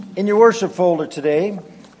In your worship folder today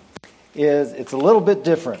it's a little bit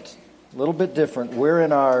different. We're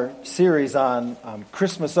in our series on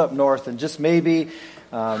Christmas up north, and just maybe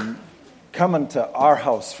coming to our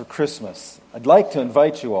house for Christmas. I'd like to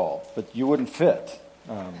invite you all, but you wouldn't fit.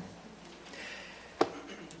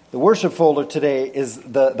 The worship folder today is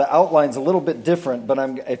the outline's a little bit different, but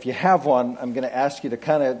if you have one, I'm going to ask you to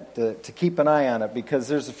kind of to keep an eye on it, because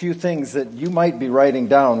there's a few things that you might be writing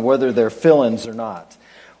down, whether they're fill-ins or not.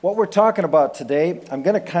 What we're talking about today, I'm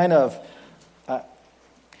going to kind of,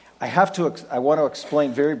 I want to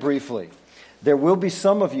explain very briefly. There will be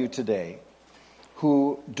some of you today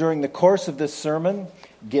who, during the course of this sermon,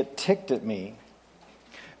 get ticked at me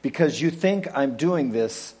because you think I'm doing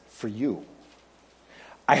this for you.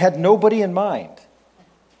 I had nobody in mind.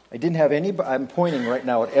 I didn't have anybody. I'm pointing right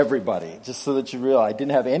now at everybody, just so that you realize I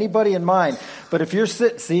didn't have anybody in mind. But if you're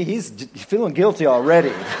he's feeling guilty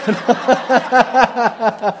already.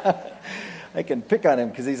 I can pick on him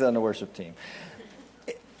because he's on the worship team.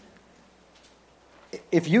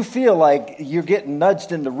 If you feel like you're getting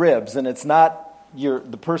nudged in the ribs and it's not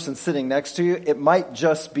the person sitting next to you, it might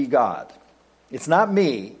just be God. It's not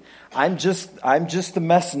me. I'm just the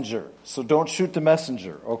messenger, so don't shoot the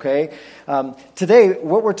messenger, okay? Today,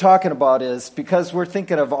 what we're talking about is, because we're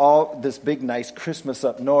thinking of all this big, nice Christmas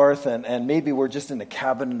up north, and maybe we're just in the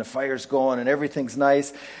cabin and the fire's going and everything's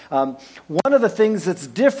nice. One of the things that's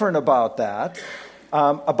different about that,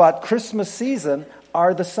 about Christmas season,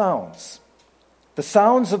 are the sounds. The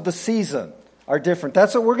sounds of the season are different.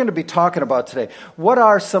 That's what we're going to be talking about today. What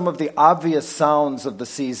are some of the obvious sounds of the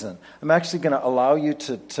season? I'm actually going to allow you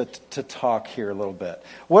to talk here a little bit.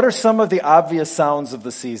 What are some of the obvious sounds of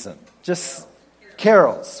the season? Just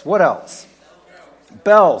carols. What else?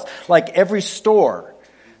 Bells. Like every store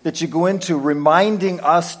that you go into reminding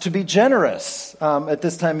us to be generous at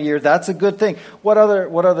this time of year. That's a good thing. What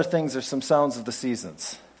other things are some sounds of the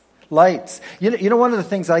seasons? Lights. You know, one of the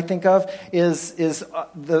things I think of is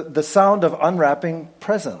the sound of unwrapping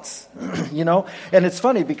presents. You know, and it's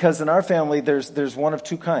funny because in our family there's one of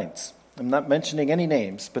two kinds. I'm not mentioning any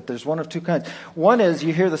names, but there's one of two kinds. One is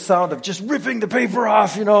you hear the sound of just ripping the paper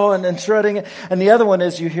off, you know, and shredding it, and the other one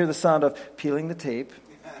is you hear the sound of peeling the tape,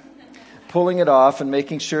 pulling it off, and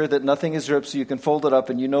making sure that nothing is ripped so you can fold it up,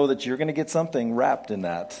 and you know that you're going to get something wrapped in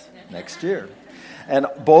that next year. And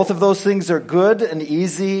both of those things are good and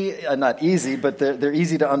easy, not easy, but they're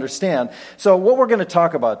easy to understand. So what we're going to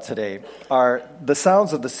talk about today are the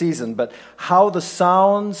sounds of the season, but how the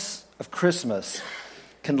sounds of Christmas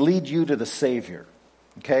can lead you to the Savior.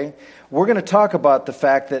 Okay? We're going to talk about the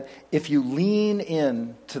fact that if you lean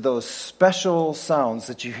in to those special sounds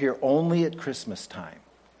that you hear only at Christmas time,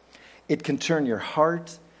 it can turn your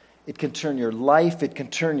heart, it can turn your life, it can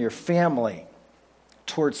turn your family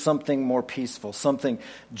towards something more peaceful, something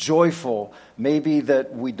joyful, maybe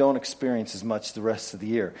that we don't experience as much the rest of the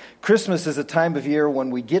year. Christmas is a time of year when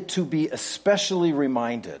we get to be especially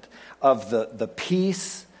reminded of the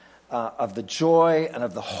peace, of the joy, and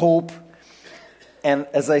of the hope. And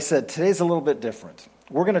as I said, today's a little bit different.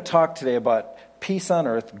 We're going to talk today about peace on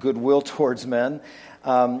earth, goodwill towards men.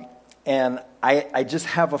 And I just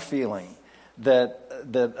have a feeling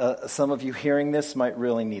that some of you hearing this might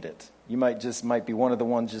really need it. You might be one of the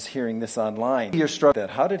ones just hearing this online. You're struggling.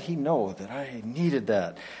 How did he know that I needed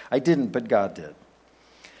that? I didn't, but God did.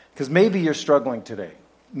 Because maybe you're struggling today.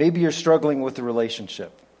 Maybe you're struggling with a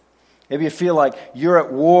relationship. Maybe you feel like you're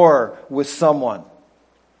at war with someone.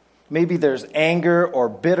 Maybe there's anger or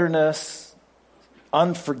bitterness,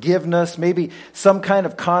 unforgiveness, maybe some kind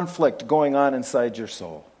of conflict going on inside your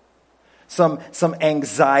soul. Some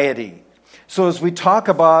anxiety. So as we talk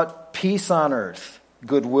about peace on earth,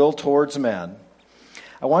 goodwill towards men,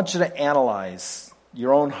 I want you to analyze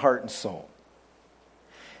your own heart and soul.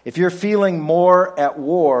 If you're feeling more at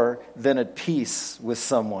war than at peace with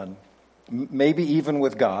someone, maybe even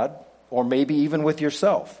with God, or maybe even with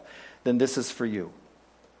yourself, then this is for you.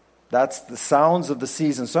 That's the sounds of the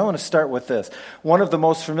season. So I want to start with this. One of the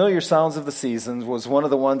most familiar sounds of the season was one of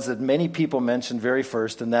the ones that many people mentioned very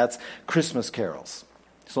first, and that's Christmas carols.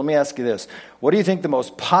 So let me ask you this. What do you think the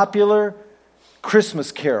most popular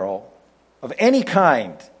Christmas carol of any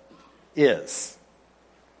kind is?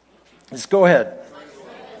 Just go ahead.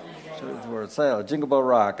 Jingle Bell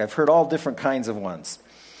Rock. I've heard all different kinds of ones.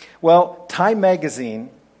 Well, Time Magazine,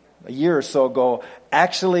 a year or so ago,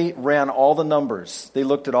 actually ran all the numbers. They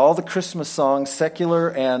looked at all the Christmas songs, secular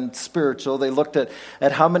and spiritual. They looked at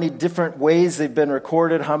how many different ways they've been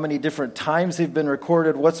recorded, how many different times they've been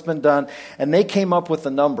recorded, what's been done, and they came up with the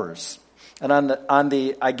numbers. And on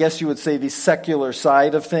the, I guess you would say, the secular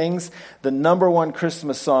side of things, the number one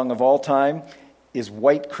Christmas song of all time is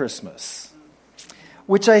White Christmas,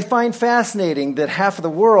 which I find fascinating that half of the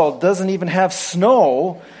world doesn't even have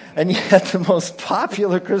snow, and yet the most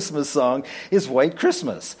popular Christmas song is White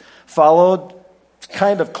Christmas, followed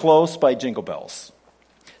kind of close by Jingle Bells.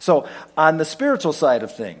 So on the spiritual side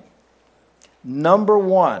of things, number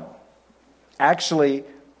one, actually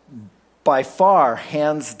by far,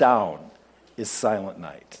 hands down, is Silent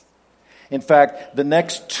Night. In fact, the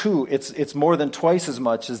next two, it's more than twice as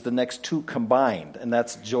much as the next two combined, and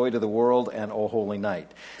that's Joy to the World and O Holy Night.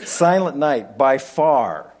 Silent Night, by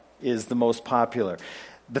far, is the most popular.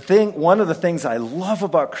 One of the things I love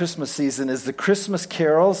about Christmas season is the Christmas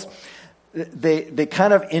carols. They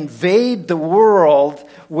kind of invade the world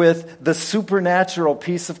with the supernatural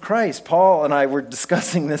peace of Christ. Paul and I were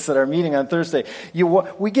discussing this at our meeting on Thursday.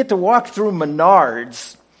 We get to walk through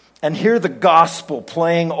Menards and hear the gospel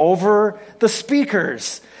playing over the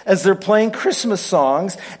speakers as they're playing Christmas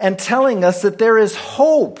songs and telling us that there is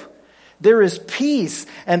hope, there is peace.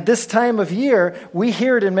 And this time of year, we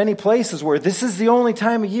hear it in many places where this is the only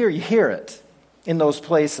time of year you hear it in those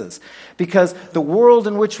places. Because the world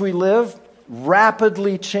in which we live,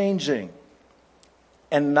 rapidly changing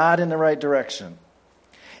and not in the right direction.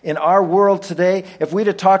 In our world today, if we'd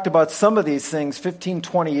have talked about some of these things 15,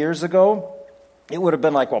 20 years ago, it would have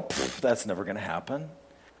been like, well, that's never going to happen.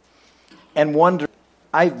 And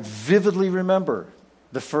I vividly remember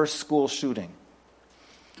the first school shooting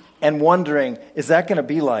and wondering, is that going to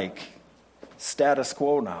be like status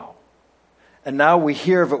quo now? And now we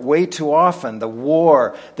hear of it way too often. The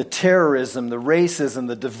war, the terrorism, the racism,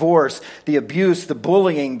 the divorce, the abuse, the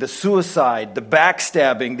bullying, the suicide, the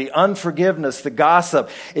backstabbing, the unforgiveness, the gossip.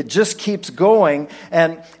 It just keeps going.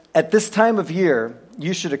 And at this time of year,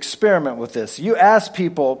 you should experiment with this. You ask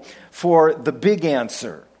people for the big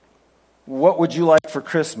answer. What would you like for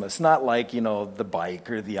Christmas? Not like, the bike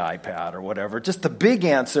or the iPad or whatever. Just the big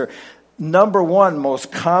answer. Number one,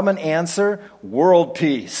 most common answer, world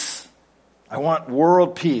peace. I want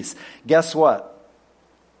world peace. Guess what?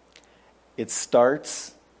 It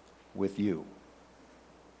starts with you.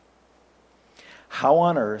 How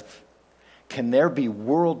on earth can there be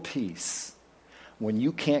world peace when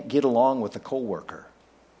you can't get along with a coworker?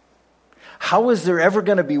 How is there ever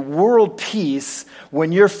going to be world peace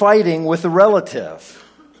when you're fighting with a relative?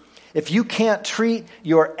 If you can't treat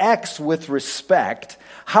your ex with respect,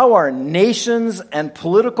 how are nations and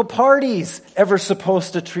political parties ever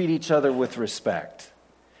supposed to treat each other with respect?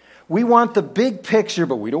 We want the big picture,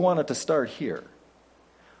 but we don't want it to start here.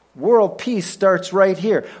 World peace starts right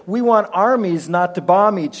here. We want armies not to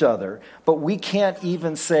bomb each other, but we can't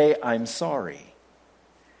even say, I'm sorry.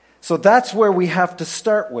 So that's where we have to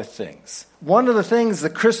start with things. One of the things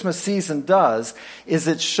the Christmas season does is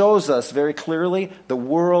it shows us very clearly the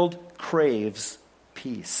world craves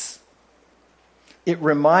peace. It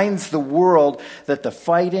reminds the world that the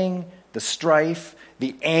fighting, the strife,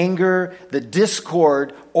 the anger, the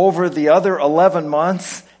discord over the other 11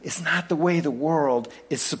 months is not the way the world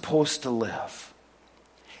is supposed to live.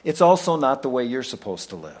 It's also not the way you're supposed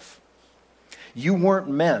to live. You weren't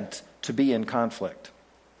meant to be in conflict,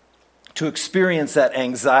 to experience that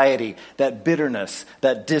anxiety, that bitterness,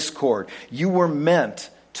 that discord. You were meant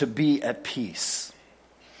to be at peace.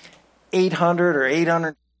 800 or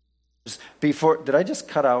 800 years before... Did I just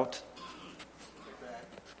cut out?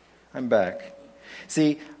 I'm back.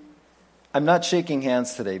 See, I'm not shaking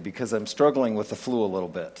hands today because I'm struggling with the flu a little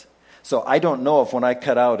bit. So I don't know if when I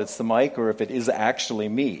cut out it's the mic or if it is actually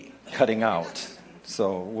me cutting out.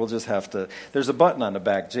 So we'll just have to... There's a button on the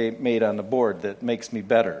back Jay made on the board that makes me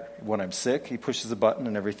better. When I'm sick, he pushes the button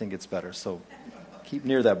and everything gets better. So keep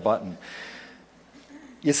near that button.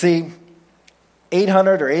 You see,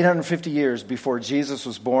 800 or 850 years before Jesus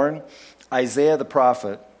was born, Isaiah the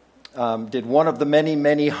prophet did one of the many,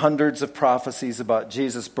 many hundreds of prophecies about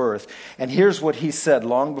Jesus' birth. And here's what he said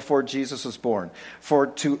long before Jesus was born.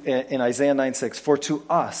 In Isaiah 9:6, for to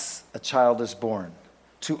us a child is born.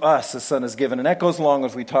 To us a son is given. And that goes along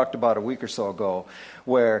with what we talked about a week or so ago,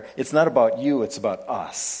 where it's not about you, it's about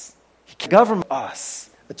us. He can govern us.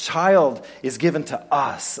 A child is given to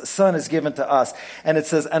us. A son is given to us. And it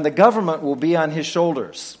says, and the government will be on his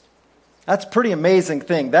shoulders. That's a pretty amazing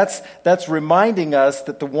thing. That's reminding us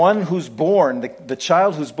that the one who's born, the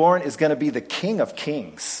child who's born, is going to be the King of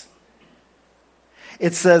Kings.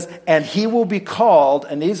 It says, and he will be called,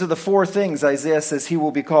 and these are the four things Isaiah says he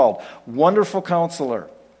will be called. Wonderful Counselor,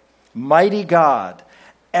 Mighty God,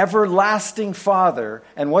 Everlasting Father,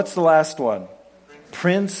 and what's the last one?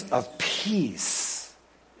 Prince of Peace.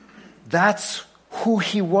 That's who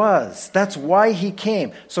he was. That's why he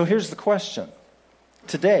came. So here's the question.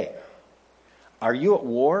 Today, are you at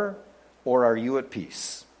war or are you at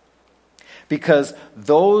peace? Because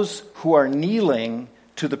those who are kneeling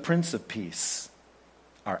to the Prince of Peace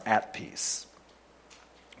are at peace.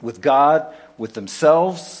 With God, with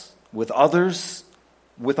themselves, with others,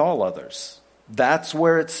 with all others. That's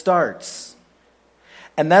where it starts.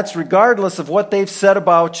 And that's regardless of what they've said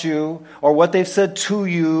about you, or what they've said to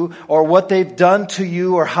you, or what they've done to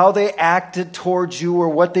you, or how they acted towards you, or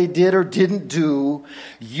what they did or didn't do.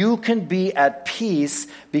 You can be at peace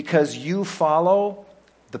because you follow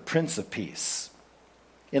the Prince of Peace.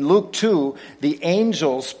 In Luke 2, the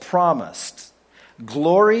angels promised,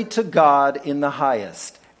 glory to God in the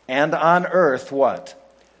highest, and on earth what?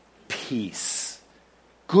 Peace.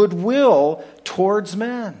 Goodwill towards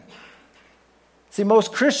men. See,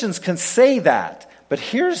 most Christians can say that, but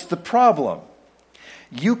here's the problem.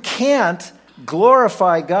 You can't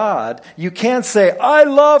glorify God. You can't say, I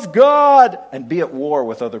love God, and be at war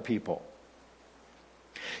with other people.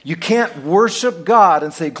 You can't worship God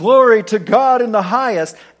and say, glory to God in the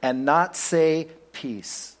highest, and not say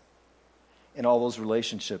peace in all those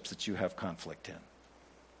relationships that you have conflict in.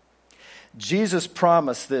 Jesus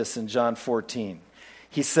promised this in John 14.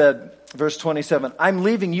 He said, verse 27, I'm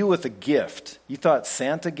leaving you with a gift. You thought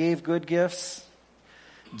Santa gave good gifts?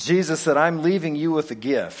 Jesus said, I'm leaving you with a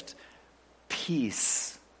gift.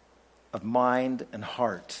 Peace of mind and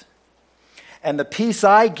heart. And the peace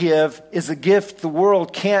I give is a gift the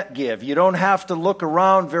world can't give. You don't have to look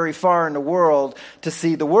around very far in the world to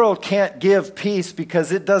see the world can't give peace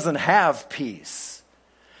because it doesn't have peace.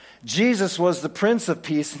 Jesus was the Prince of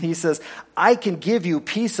Peace, and he says, I can give you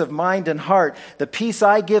peace of mind and heart. The peace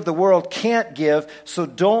I give the world can't give, so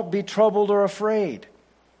don't be troubled or afraid.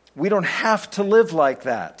 We don't have to live like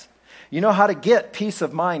that. You know how to get peace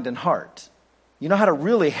of mind and heart. You know how to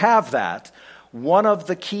really have that. One of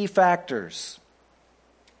the key factors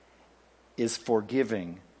is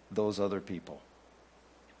forgiving those other people.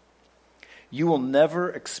 You will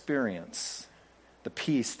never experience the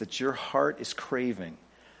peace that your heart is craving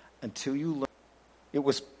until you learn it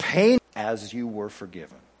was pain as you were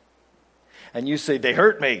forgiven. And you say, they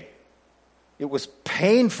hurt me. It was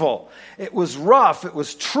painful. It was rough. It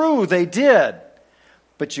was true. They did.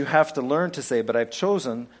 But you have to learn to say, but I've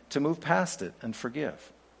chosen to move past it and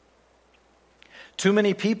forgive. Too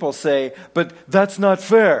many people say, but that's not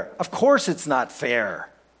fair. Of course it's not fair.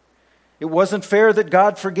 It wasn't fair that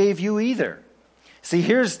God forgave you either. See,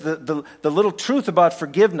 here's the little truth about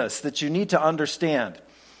forgiveness that you need to understand.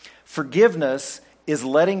 Forgiveness is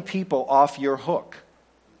letting people off your hook.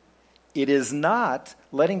 It is not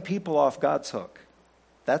letting people off God's hook.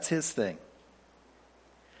 That's his thing.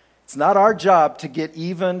 It's not our job to get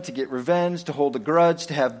even, to get revenge, to hold a grudge,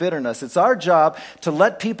 to have bitterness. It's our job to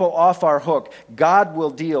let people off our hook. God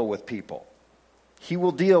will deal with people. He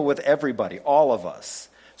will deal with everybody, all of us.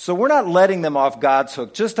 So we're not letting them off God's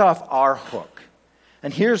hook, just off our hook.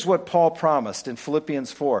 And here's what Paul promised in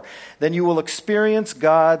Philippians 4. Then you will experience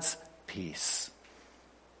God's peace.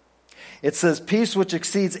 It says, peace which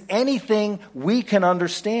exceeds anything we can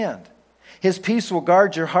understand. His peace will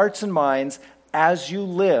guard your hearts and minds as you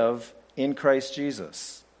live in Christ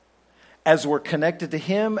Jesus. As we're connected to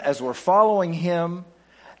him, as we're following him,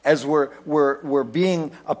 as we're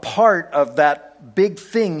being a part of that big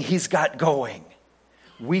thing he's got going,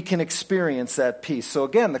 we can experience that peace. So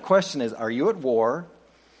again, the question is, are you at war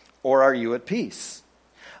or are you at peace?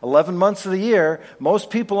 11 months of the year,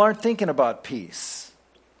 most people aren't thinking about peace.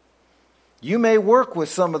 You may work with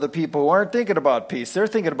some of the people who aren't thinking about peace. They're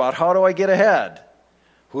thinking about, how do I get ahead?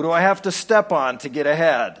 Who do I have to step on to get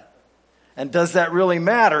ahead? And does that really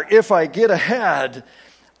matter if I get ahead?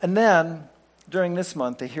 And then, during this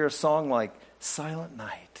month, they hear a song like Silent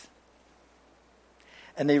Night.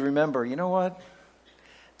 And they remember, you know what?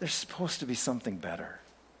 There's supposed to be something better.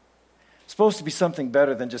 It's supposed to be something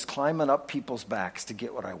better than just climbing up people's backs to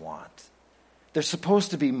get what I want. There's supposed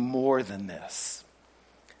to be more than this.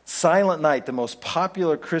 Silent Night, the most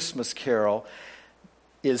popular Christmas carol,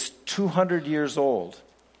 is 200 years old.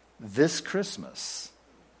 This Christmas,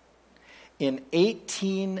 in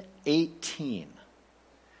 1818,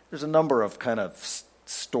 there's a number of kind of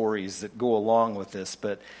stories that go along with this,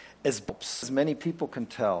 but as many people can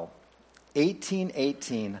tell,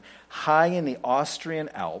 1818, high in the Austrian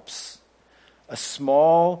Alps, a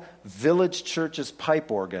small village church's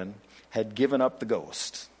pipe organ had given up the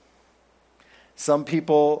ghost. Some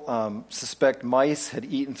people suspect mice had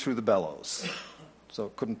eaten through the bellows, so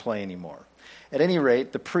it couldn't play anymore. At any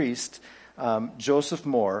rate, the priest, Joseph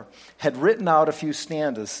Moore, had written out a few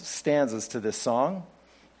stanzas to this song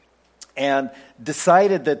and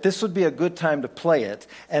decided that this would be a good time to play it.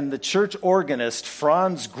 And the church organist,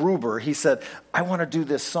 Franz Gruber, he said, I want to do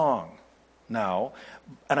this song. now,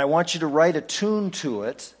 and I want you to write a tune to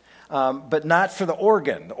it, but not for the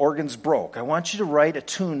organ. The organ's broke. I want you to write a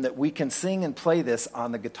tune that we can sing and play this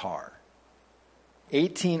on the guitar.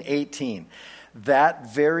 1818.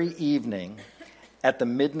 That very evening, at the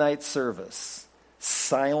midnight service,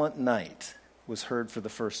 Silent Night was heard for the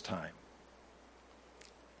first time.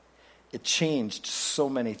 It changed so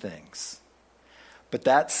many things. But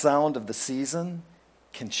that sound of the season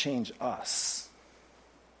can change us.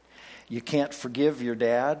 You can't forgive your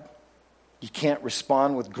dad. You can't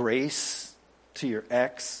respond with grace to your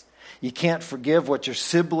ex. You can't forgive what your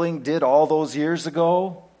sibling did all those years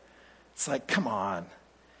ago. It's like, come on.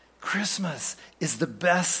 Christmas is the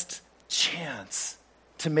best chance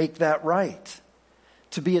to make that right.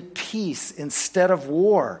 To be at peace instead of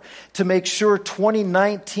war. To make sure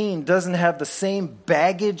 2019 doesn't have the same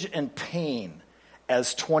baggage and pain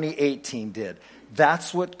as 2018 did.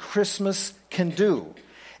 That's what Christmas can do.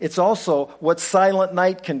 It's also what Silent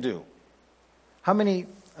Night can do. How many,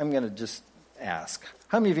 I'm going to just ask,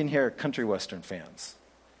 how many of you in here are country western fans?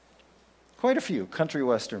 Quite a few country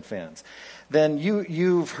western fans. Then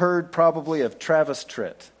you've heard probably of Travis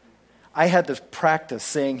Tritt. I had to practice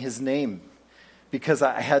saying his name because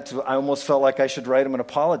I almost felt like I should write him and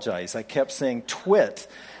apologize. I kept saying Twit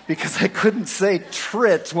because I couldn't say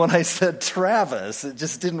Tritt when I said Travis. It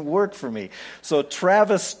just didn't work for me. So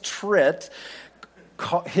Travis Tritt,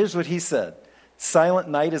 here's what he said. Silent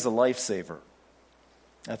Night is a lifesaver.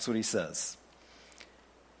 That's what he says.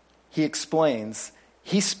 He explains,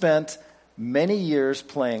 he spent many years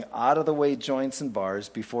playing out-of-the-way joints and bars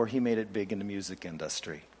before he made it big in the music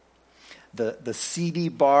industry. The seedy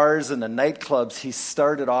bars and the nightclubs he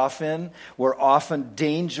started off in were often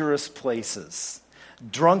dangerous places.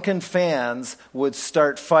 Drunken fans would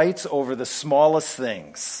start fights over the smallest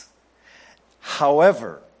things.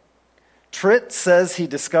 However, Tritt says he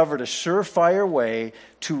discovered a surefire way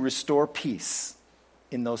to restore peace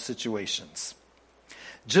in those situations.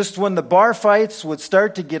 Just when the bar fights would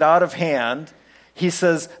start to get out of hand, he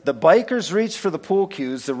says the bikers reached for the pool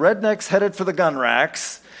cues, the rednecks headed for the gun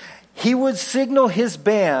racks. He would signal his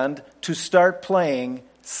band to start playing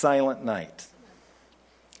Silent Night.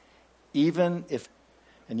 Even if,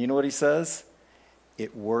 and you know what he says?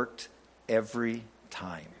 It worked every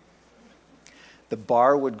time. The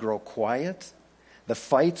bar would grow quiet. The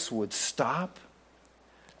fights would stop.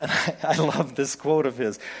 And I love this quote of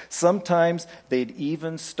his. Sometimes they'd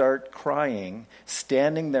even start crying,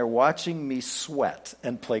 standing there watching me sweat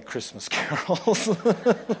and play Christmas carols.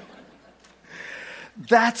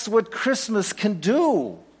 That's what Christmas can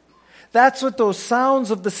do. That's what those sounds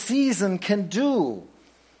of the season can do.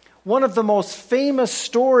 One of the most famous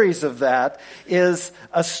stories of that is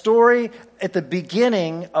a story at the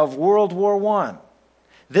beginning of World War I.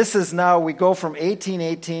 This is now, we go from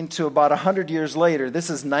 1818 to about 100 years later. This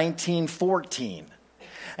is 1914.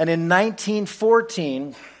 And in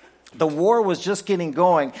 1914, the war was just getting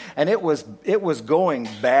going, and it was going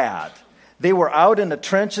bad. They were out in the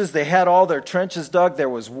trenches. They had all their trenches dug. There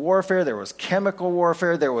was warfare. There was chemical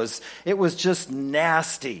warfare. It was just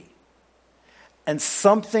nasty. And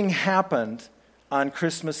something happened on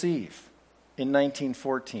Christmas Eve in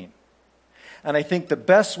 1914. And I think the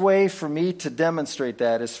best way for me to demonstrate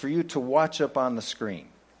that is for you to watch up on the screen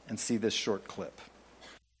and see this short clip.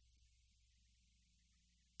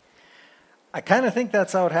 I kind of think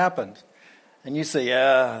that's how it happened. And you say,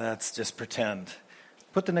 yeah, that's just pretend.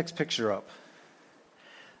 Put the next picture up.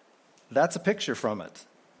 That's a picture from it.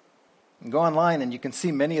 And go online and you can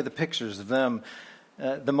see many of the pictures of them.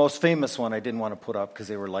 The most famous one I didn't want to put up because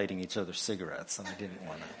they were lighting each other's cigarettes, and I didn't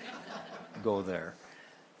want to go there.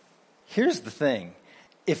 Here's the thing.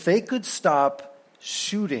 If they could stop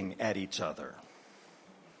shooting at each other,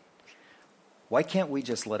 why can't we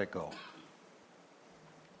just let it go?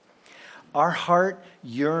 Our heart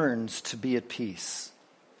yearns to be at peace,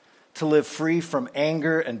 to live free from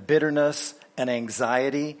anger and bitterness and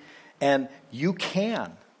anxiety, and you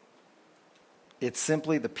can. It's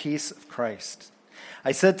simply the peace of Christ.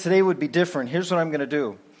 I said today would be different. Here's what I'm going to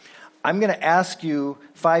do. I'm going to ask you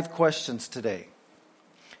 5 questions today.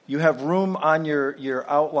 You have room on your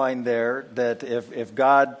outline there that if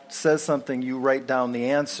God says something, you write down the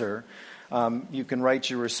answer. You can write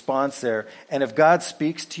your response there. And if God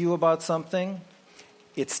speaks to you about something,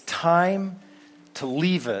 it's time to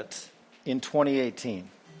leave it in 2018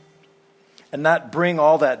 and not bring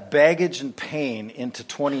all that baggage and pain into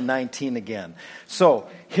 2019 again. So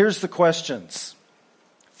here's the questions.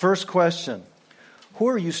 First question, who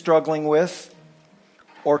are you struggling with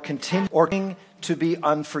or continuing to be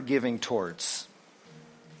unforgiving towards?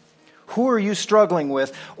 Who are you struggling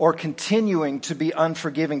with or continuing to be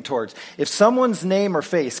unforgiving towards? If someone's name or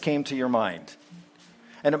face came to your mind,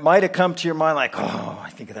 and it might have come to your mind like, oh, I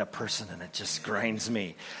think of that person and it just grinds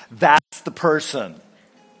me. That's the person.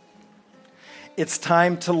 It's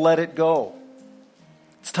time to let it go.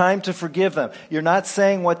 It's time to forgive them. You're not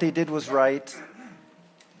saying what they did was right.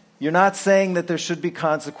 You're not saying that there should be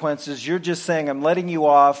consequences. You're just saying, I'm letting you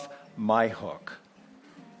off my hook.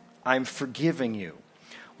 I'm forgiving you.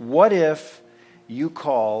 What if you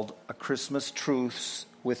called a Christmas truce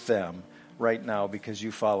with them right now because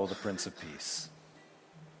you follow the Prince of Peace?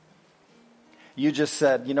 You just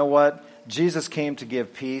said, you know what? Jesus came to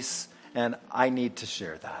give peace, and I need to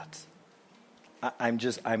share that.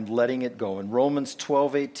 I'm letting it go. In Romans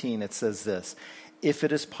 12:18, it says this: if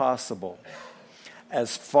it is possible,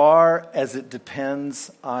 as far as it depends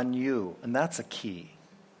on you, and that's a key,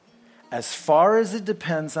 as far as it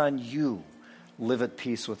depends on you, live at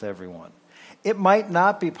peace with everyone. It might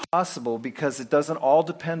not be possible because it doesn't all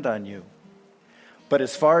depend on you. But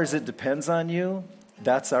as far as it depends on you,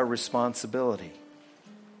 that's our responsibility.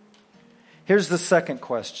 Here's the second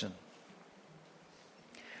question.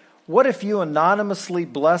 What if you anonymously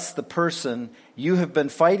bless the person you have been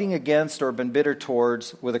fighting against or been bitter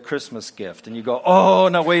towards with a Christmas gift? And you go, oh,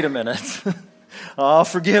 now wait a minute. I'll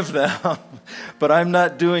forgive them, but I'm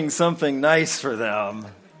not doing something nice for them.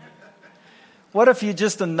 What if you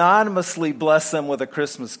just anonymously bless them with a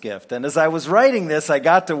Christmas gift? And as I was writing this, I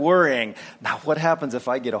got to worrying, now what happens if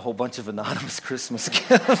I get a whole bunch of anonymous Christmas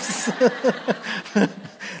gifts?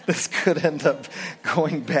 This could end up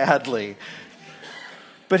going badly.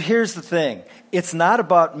 But here's the thing. It's not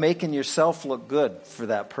about making yourself look good for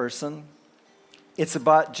that person. It's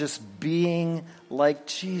about just being like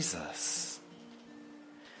Jesus.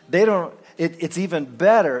 It's even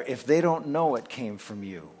better if they don't know it came from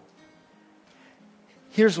you.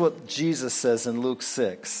 Here's what Jesus says in Luke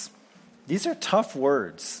 6. These are tough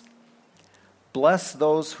words. Bless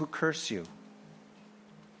those who curse you.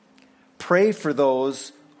 Pray for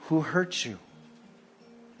those who hurt you.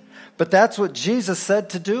 But that's what Jesus said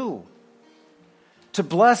to do. To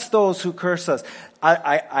bless those who curse us.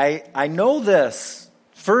 I know this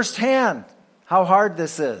firsthand, how hard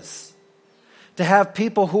this is. To have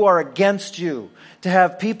people who are against you, to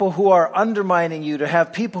have people who are undermining you, to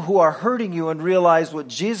have people who are hurting you, and realize what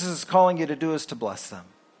Jesus is calling you to do is to bless them.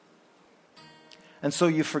 And so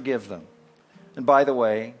you forgive them. And by the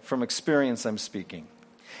way, from experience I'm speaking,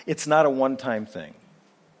 it's not a one-time thing.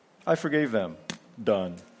 I forgave them.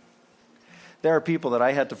 Done. There are people that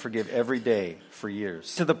I had to forgive every day for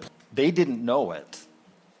years. They didn't know it,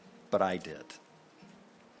 but I did.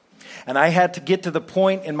 And I had to get to the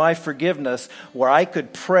point in my forgiveness where I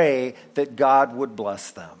could pray that God would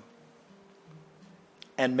bless them.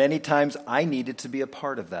 And many times I needed to be a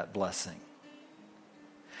part of that blessing.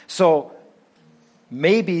 So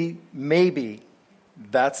maybe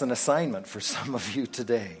that's an assignment for some of you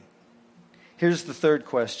today. Here's the third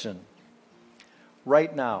question.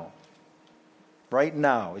 Right now,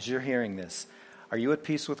 as you're hearing this, are you at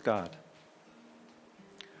peace with God?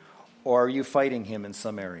 Or are you fighting Him in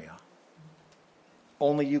some area?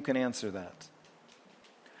 Only you can answer that.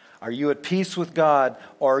 Are you at peace with God,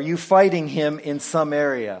 or are you fighting Him in some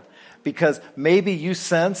area? Because maybe you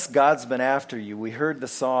sense God's been after you. We heard the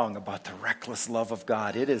song about the reckless love of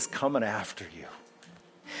God. It is coming after you.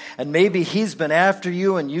 And maybe He's been after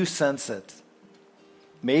you and you sense it.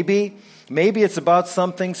 Maybe it's about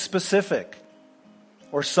something specific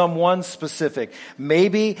or someone specific.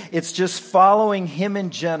 Maybe it's just following Him in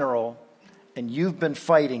general and you've been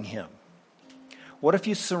fighting Him. What if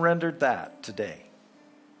you surrendered that today?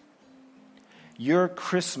 Your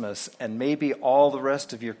Christmas and maybe all the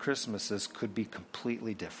rest of your Christmases could be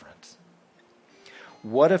completely different.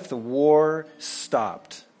 What if the war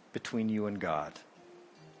stopped between you and God?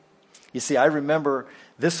 You see, I remember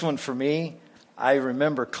this one for me. I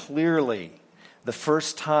remember clearly the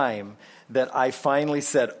first time that I finally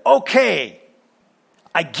said, okay,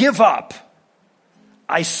 I give up.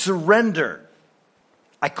 I surrender.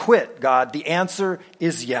 I quit, God. The answer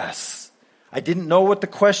is yes. I didn't know what the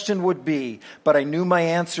question would be, but I knew my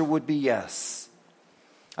answer would be yes.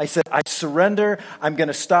 I said, I surrender. I'm going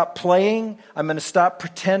to stop playing. I'm going to stop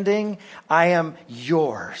pretending. I am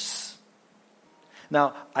yours.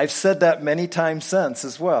 Now, I've said that many times since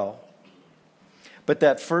as well. But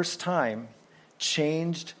that first time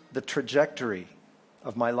changed the trajectory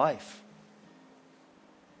of my life.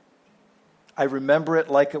 I remember it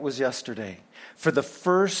like it was yesterday. For the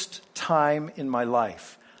first time in my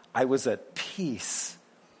life, I was at peace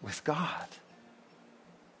with God.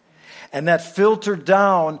 And that filtered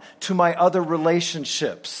down to my other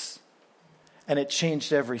relationships. and it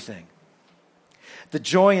changed everything. The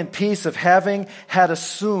joy and peace of having had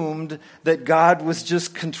assumed that God was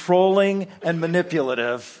just controlling and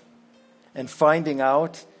manipulative, and finding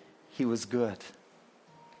out he was good.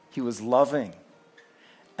 He was loving.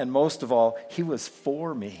 And most of all, he was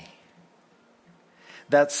for me.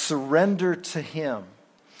 That surrender to him,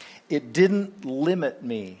 it didn't limit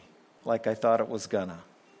me like I thought it was gonna.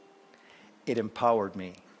 It empowered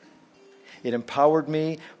me. It empowered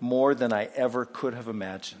me more than I ever could have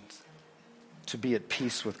imagined to be at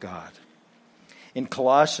peace with God. In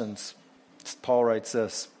Colossians, Paul writes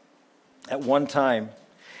this, "At one time,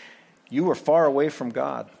 you were far away from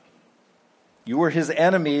God. You were his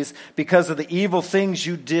enemies because of the evil things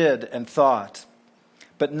you did and thought.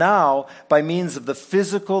 But now, by means of the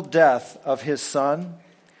physical death of his Son,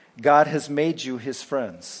 God has made you his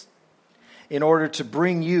friends, in order to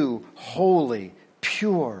bring you holy,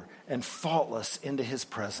 pure, and faultless into his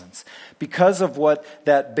presence." Because of what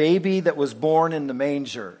that baby that was born in the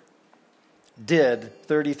manger did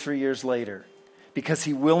 33 years later, because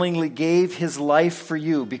he willingly gave his life for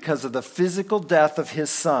you, because of the physical death of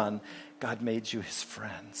his Son, God made you his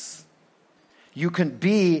friends. You can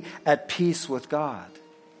be at peace with God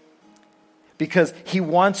because he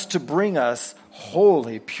wants to bring us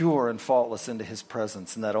holy, pure, and faultless into his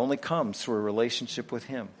presence, and that only comes through a relationship with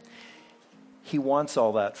him. He wants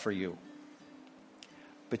all that for you,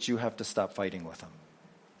 but you have to stop fighting with him.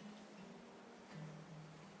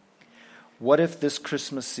 What if this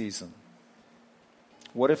Christmas season,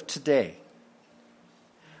 what if today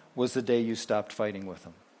was the day you stopped fighting with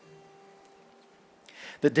him?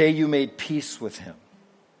 The day you made peace with him?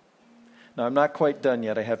 Now, I'm not quite done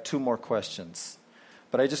yet. I have 2 more questions.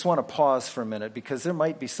 But I just want to pause for a minute because there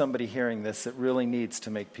might be somebody hearing this that really needs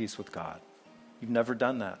to make peace with God. You've never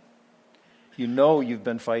done that. You know you've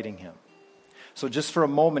been fighting him. So just for a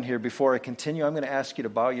moment here before I continue, I'm going to ask you to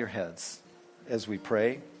bow your heads as we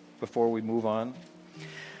pray before we move on.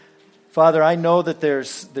 Father, I know that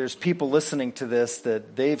there's people listening to this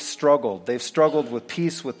that they've struggled. They've struggled with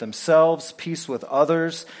peace with themselves, peace with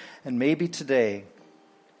others, and maybe today,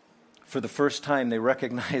 for the first time, they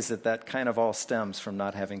recognize that that kind of all stems from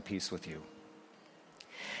not having peace with you.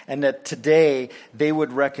 And that today they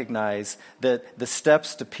would recognize that the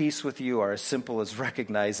steps to peace with you are as simple as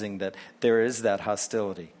recognizing that there is that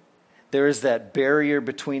hostility. There is that barrier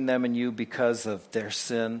between them and you because of their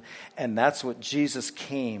sin, and that's what Jesus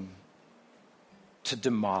came to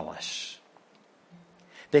demolish.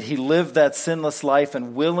 That he lived that sinless life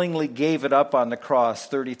and willingly gave it up on the cross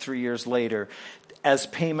 33 years later as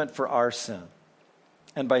payment for our sin.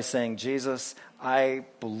 And by saying, Jesus, I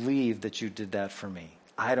believe that you did that for me.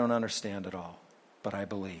 I don't understand it all, but I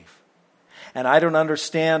believe. And I don't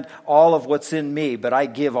understand all of what's in me, but I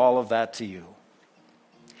give all of that to you.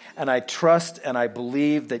 And I trust and I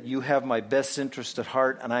believe that you have my best interest at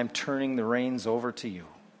heart, and I'm turning the reins over to you.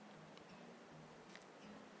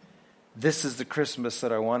 This is the Christmas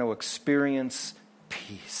that I want to experience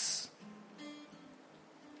peace.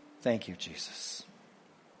 Thank you, Jesus.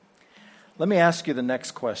 Let me ask you the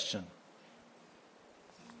next question.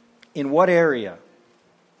 In what area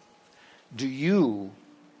do you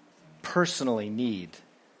personally need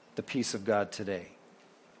the peace of God today?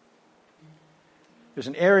 There's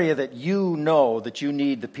an area that you know that you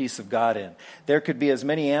need the peace of God in. There could be as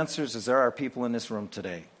many answers as there are people in this room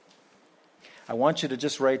today. I want you to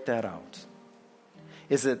just write that out.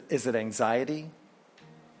 Is it anxiety?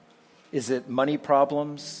 Is it money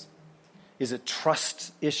problems? Is it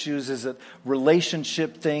trust issues? Is it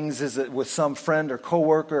relationship things? Is it with some friend or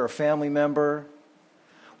coworker or family member?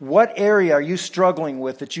 What area are you struggling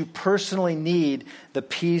with that you personally need the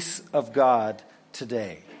peace of God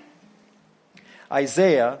today?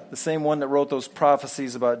 Isaiah, the same one that wrote those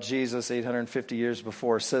prophecies about Jesus 850 years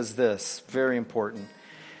before, says this, very important.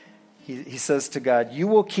 He says to God, you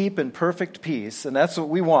will keep in perfect peace, and that's what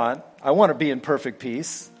we want. I want to be in perfect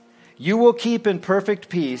peace. You will keep in perfect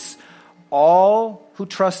peace all who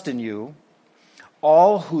trust in you,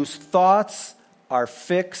 all whose thoughts are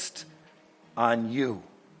fixed on you.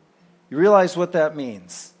 You realize what that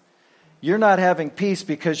means? You're not having peace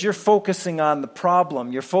because you're focusing on the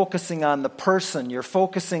problem. You're focusing on the person. You're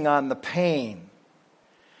focusing on the pain.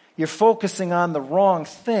 You're focusing on the wrong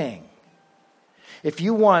thing. If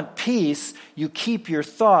you want peace, you keep your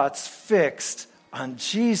thoughts fixed on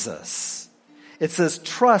Jesus. It says,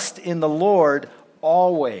 trust in the Lord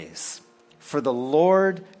always, for the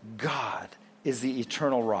Lord God is the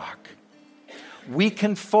eternal rock. We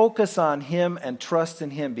can focus on him and trust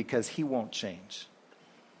in him because he won't change.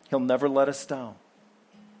 He'll never let us down.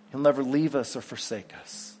 He'll never leave us or forsake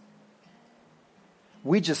us.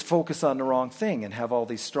 we just focus on the wrong thing and have all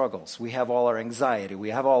these struggles. We have all our anxiety. We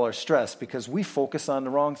have all our stress because we focus on the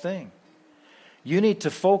wrong thing. You need to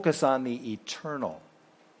focus on the eternal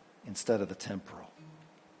instead of the temporal.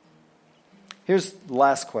 Here's the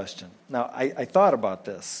last question. Now, I thought about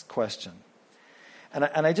this question.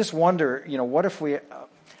 And I just wonder, what if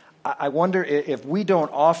I wonder if we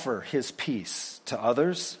don't offer his peace to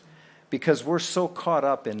others because we're so caught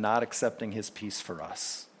up in not accepting his peace for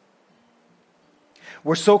us.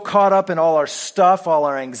 We're so caught up in all our stuff, all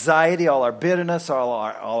our anxiety, all our bitterness, all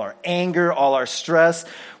our anger, all our stress.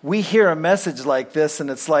 We hear a message like this and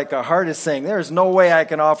it's like our heart is saying, there's no way I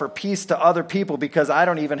can offer peace to other people because I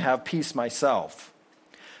don't even have peace myself.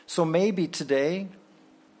 So maybe today,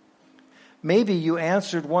 maybe you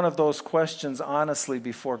answered one of those questions honestly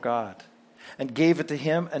before God and gave it to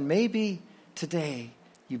him, and maybe today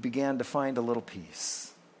you began to find a little peace.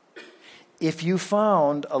 If you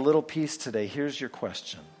found a little peace today, here's your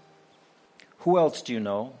question. Who else do you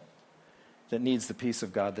know that needs the peace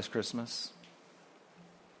of God this Christmas?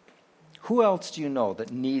 Who else do you know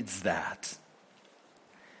that needs that?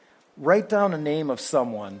 Write down a name of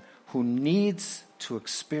someone who needs to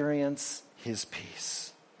experience his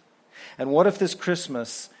peace. And what if this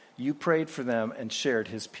Christmas you prayed for them and shared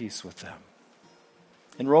his peace with them?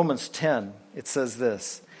 In Romans 10, it says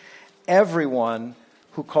this, everyone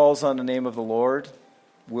who calls on the name of the Lord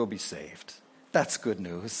will be saved. That's good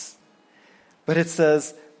news. But it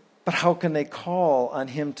says, but how can they call on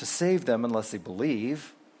him to save them unless they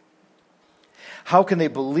believe? How can they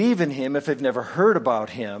believe in him if they've never heard about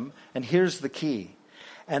him? And here's the key.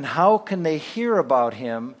 And how can they hear about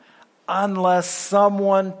him unless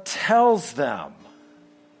someone tells them?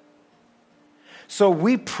 So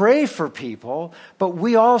we pray for people, but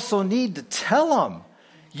we also need to tell them.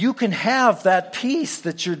 You can have that peace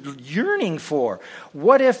that you're yearning for.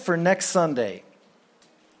 What if for next Sunday,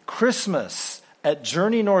 Christmas at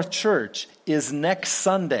Journey North Church is next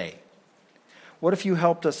Sunday? What if you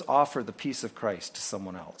helped us offer the peace of Christ to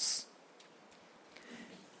someone else?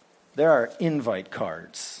 There are invite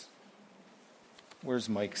cards. Where's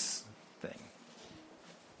Mike's thing?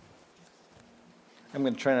 I'm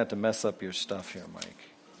going to try not to mess up your stuff here, Mike.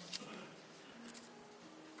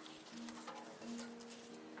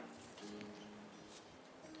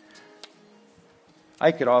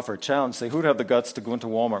 I could offer a challenge, say, who'd have the guts to go into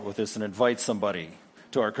Walmart with this and invite somebody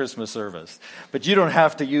to our Christmas service? But you don't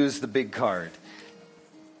have to use the big card.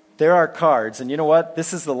 There are cards, and you know what?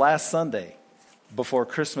 This is the last Sunday before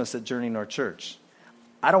Christmas at Journey North Church.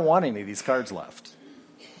 I don't want any of these cards left.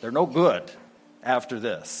 They're no good after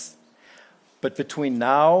this. But between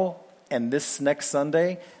now and this next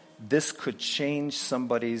Sunday, this could change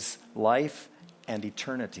somebody's life and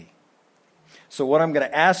eternity. So what I'm going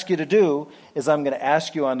to ask you to do is I'm going to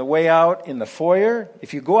ask you on the way out in the foyer,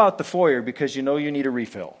 if you go out the foyer because you know you need a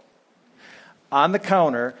refill, on the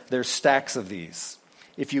counter, there's stacks of these.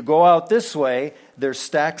 If you go out this way, there's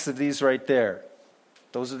stacks of these right there.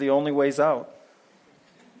 Those are the only ways out.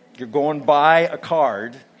 You're going by a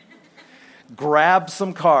card, grab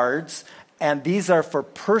some cards, and these are for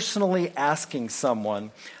personally asking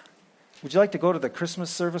someone, would you like to go to the Christmas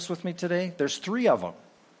service with me today? There's 3 of them.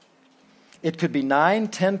 It could be 9,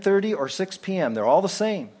 10:30, or 6 p.m. They're all the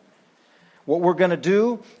same. What we're going to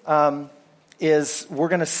do is we're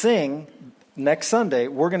going to sing, next Sunday,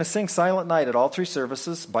 we're going to sing Silent Night at all 3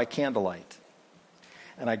 services by candlelight.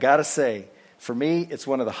 And I got to say, for me, it's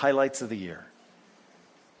one of the highlights of the year.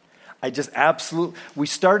 We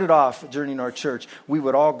started off at Journey North Church, we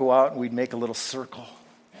would all go out and we'd make a little circle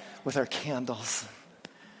with our candles.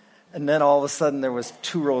 And then all of a sudden there was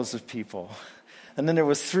 2 rows of people. And then there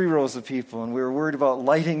was 3 rows of people, and we were worried about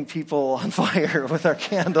lighting people on fire with our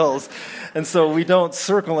candles. And so we don't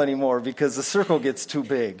circle anymore because the circle gets too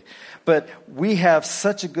big. But we have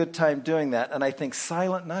such a good time doing that. And I think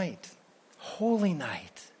Silent Night, Holy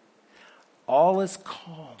Night, all is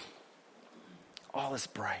calm, all is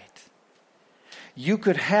bright. You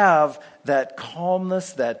could have that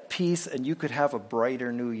calmness, that peace, and you could have a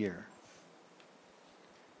brighter new year.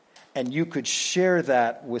 And you could share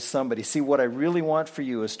that with somebody. See, what I really want for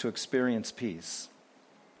you is to experience peace,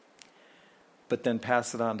 but then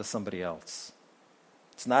pass it on to somebody else.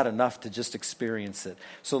 It's not enough to just experience it.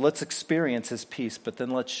 So let's experience his peace, but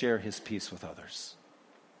then let's share his peace with others.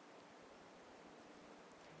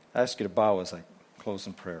 I ask you to bow as I close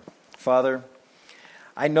in prayer. Father,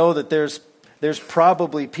 I know that there's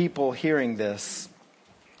probably people hearing this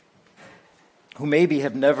who maybe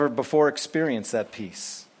have never before experienced that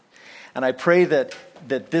peace. And I pray that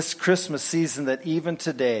this Christmas season, that even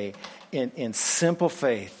today, in simple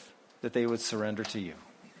faith, that they would surrender to you.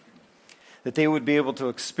 that they would be able to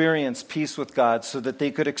experience peace with God so that they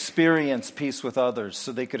could experience peace with others,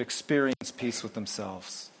 so they could experience peace with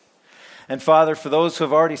themselves. And Father, for those who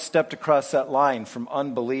have already stepped across that line from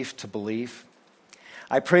unbelief to belief,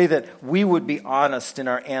 I pray that we would be honest in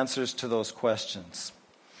our answers to those questions,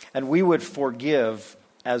 and we would forgive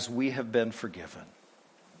as we have been forgiven,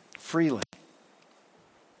 freely,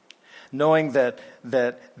 knowing that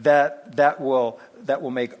will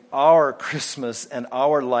make our Christmas and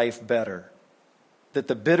our life better, that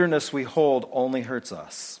the bitterness we hold only hurts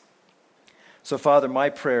us. So, Father, my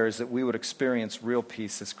prayer is that we would experience real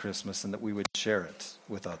peace this Christmas and that we would share it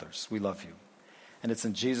with others. We love you. And it's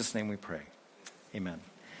in Jesus' name we pray. Amen.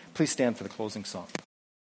 Please stand for the closing song.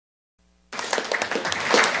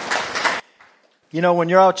 You know, when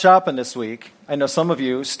you're out shopping this week, I know some of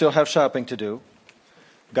you still have shopping to do.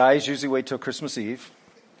 Guys usually wait till Christmas Eve.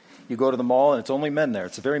 You go to the mall and it's only men there.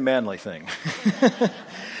 It's a very manly thing.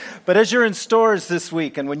 But as you're in stores this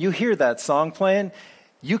week and when you hear that song playing,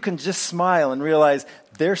 you can just smile and realize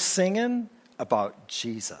they're singing about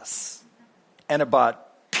Jesus and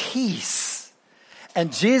about peace.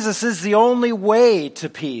 And Jesus is the only way to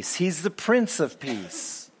peace. He's the Prince of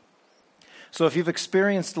Peace. So if you've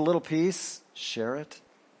experienced a little peace, share it.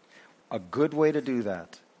 A good way to do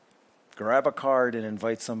that. Grab a card and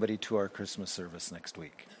invite somebody to our Christmas service next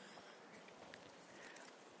week.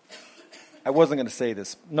 I wasn't going to say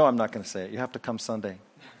this. No, I'm not going to say it. You have to come Sunday.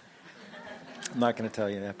 I'm not going to tell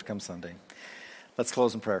you. You have to come Sunday. Let's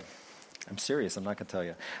close in prayer. I'm serious. I'm not going to tell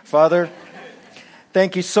you. Father,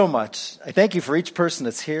 thank you so much. I thank you for each person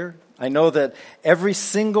that's here. I know that every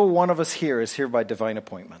single one of us here is here by divine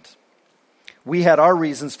appointment. We had our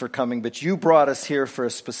reasons for coming, but you brought us here for a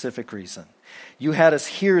specific reason. You had us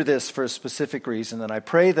hear this for a specific reason, and I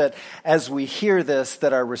pray that as we hear this,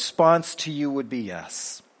 that our response to you would be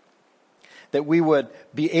yes. That we would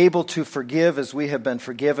be able to forgive as we have been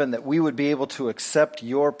forgiven, that we would be able to accept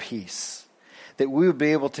your peace, that we would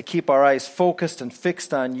be able to keep our eyes focused and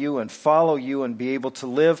fixed on you and follow you and be able to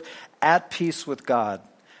live at peace with God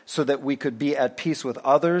so that we could be at peace with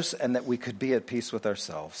others and that we could be at peace with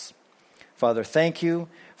ourselves. Father, thank you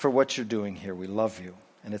for what you're doing here. We love you.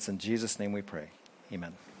 And it's in Jesus' name we pray.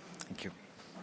 Amen. Thank you.